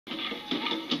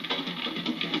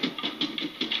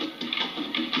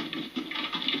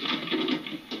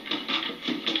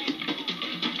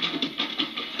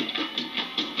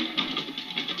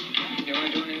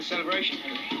celebration,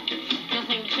 Henry?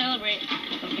 Nothing to celebrate.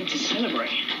 Nothing to celebrate?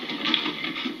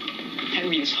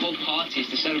 Henry, this whole party is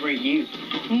to celebrate you.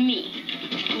 Me?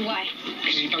 Why?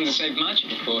 Because you've come to save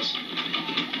magic, of course.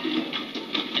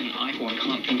 And I, for one,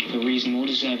 can't think of a reason more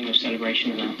deserving of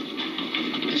celebration than that.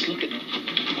 Just look at them.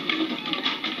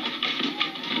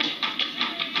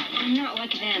 I'm not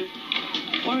like them.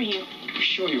 Or you.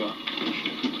 Sure you are.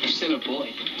 You're still a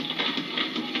boy.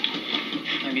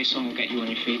 Maybe a song will get you on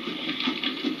your feet.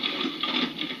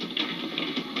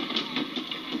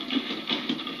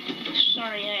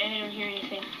 Sorry, I don't hear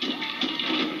anything.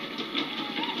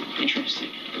 Interesting.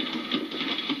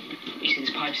 You see, this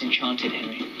pipe's enchanted,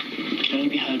 Henry. It can only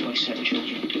be heard by certain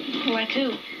children. Like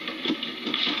who?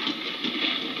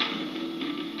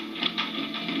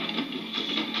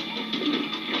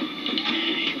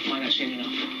 You'll find out soon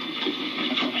enough.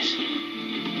 I promise.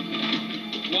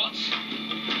 What?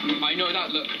 I know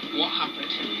that look. What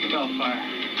happened? Bellfire.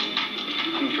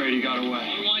 I'm afraid he got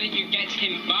away. Why didn't you get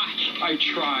him back? I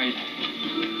tried.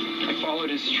 I followed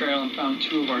his trail and found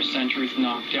 2 of our sentries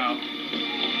knocked out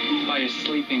by a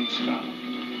sleeping spell.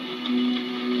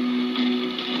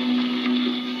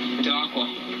 The Dark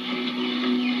One.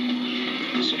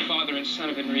 So father and son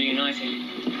have been reunited.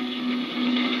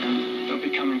 They'll be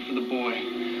coming for the boy.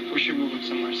 We should move him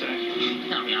somewhere safe.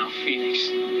 Now, Felix.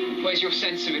 Where's your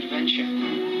sense of adventure?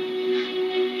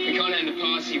 We can't end the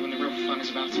party when the real fun is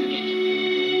about to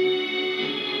begin.